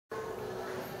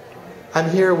I'm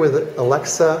here with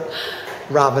Alexa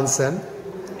Robinson,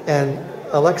 and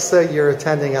Alexa, you're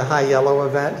attending a High Yellow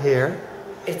event here.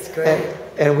 It's great.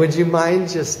 And would you mind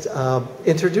just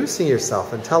introducing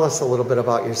yourself and tell us a little bit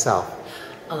about yourself?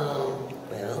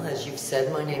 Well, as you've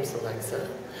said, my name's Alexa.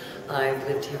 I've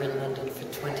lived here in London for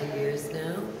 20 years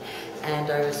now, and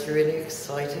I was really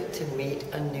excited to meet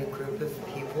a new group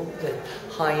of people with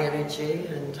high energy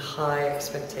and high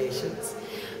expectations.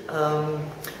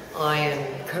 I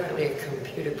am currently a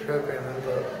computer programmer,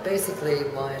 but basically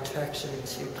my attraction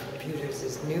to computers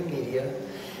is new media,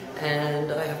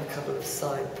 and I have a couple of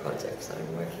side projects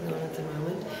I'm working on at the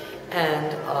moment,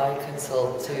 and I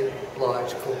consult to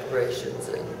large corporations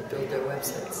and build their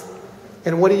websites.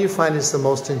 And what do you find is the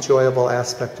most enjoyable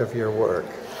aspect of your work?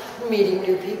 Meeting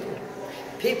new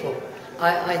people.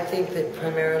 I think that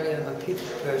primarily I'm a people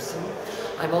person.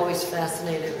 I'm always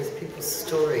fascinated with people's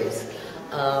stories.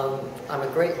 I'm a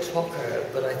great talker,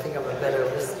 but I think I'm a better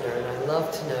listener, and I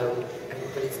love to know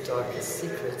everybody's darkest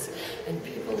secrets, and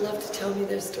people love to tell me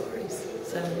their stories.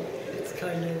 So it's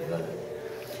kind of,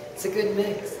 it's a good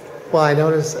mix. Well, I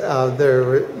notice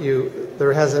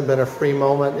there hasn't been a free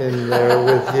moment in there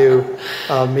with you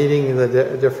meeting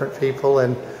the different people.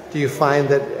 And do you find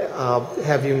that,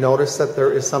 have you noticed that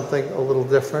there is something a little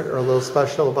different or a little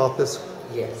special about this,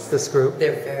 yes, this group?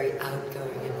 They're very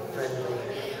outgoing and friendly.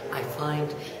 I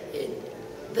find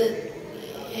that,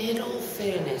 in all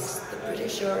fairness, the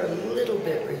British are a little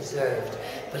bit reserved,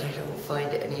 but I don't find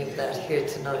any of that here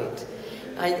tonight.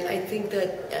 I think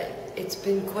that it's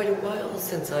been quite a while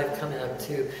since I've come out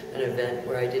to an event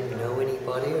where I didn't know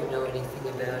anybody or know anything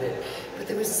about it. But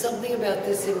there was something about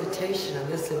this invitation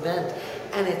and this event,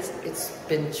 and it's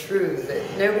been true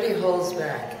that nobody holds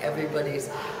back. Everybody's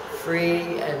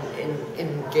free and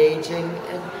engaging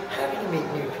and happy to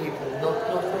meet new people, not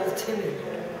all timid.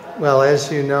 Well,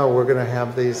 as you know, we're going to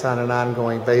have these on an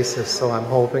ongoing basis, so I'm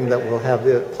hoping that we'll have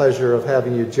the pleasure of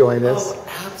having you join us.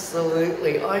 Oh,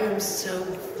 absolutely. I am so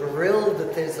thrilled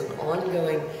that there's an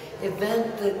ongoing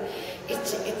event, that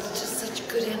it's just such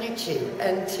good energy,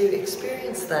 and to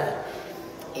experience that,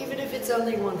 even if it's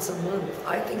only once a month,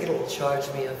 I think it'll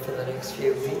charge me up for the next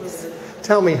few weeks.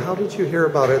 Tell me, how did you hear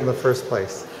about it in the first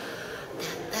place?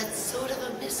 That's sort of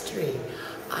a mystery.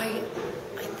 I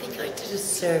think I did a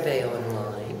survey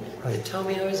online. Right. That told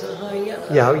me I was a High Yellow.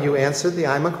 Yeah, you answered the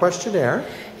I'm a questionnaire.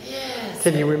 Yes.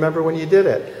 Can you remember when you did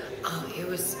it? Oh, it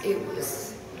was just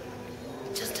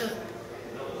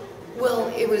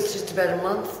it was just about a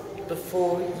month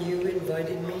before you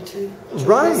invited me to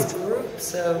join this group,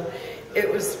 so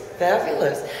it was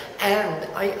fabulous. And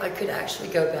I could actually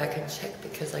go back and check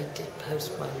because I did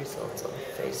post my results on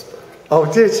Facebook.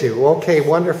 Oh, did you? Okay,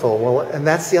 wonderful. Well, and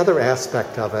that's the other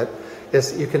aspect of it,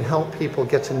 is you can help people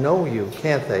get to know you,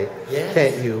 can't they? Yes.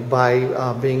 Can't you?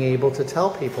 By being able to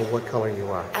tell people what color you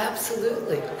are.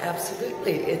 Absolutely,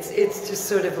 absolutely. It's just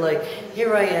sort of like,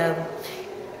 here I am.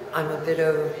 I'm a bit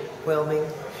overwhelming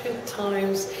at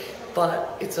times,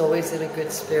 but it's always in a good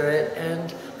spirit,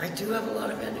 and I do have a lot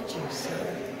of energy, so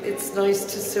it's nice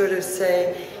to sort of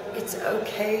say, it's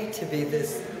okay to be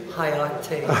this high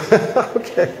octane.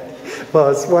 Okay. Well,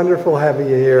 it's wonderful having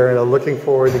you here, and I'm looking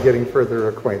forward to getting further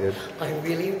acquainted. I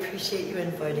really appreciate you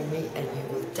inviting me, and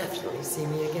you will definitely see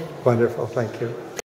me again. Wonderful. Thank you.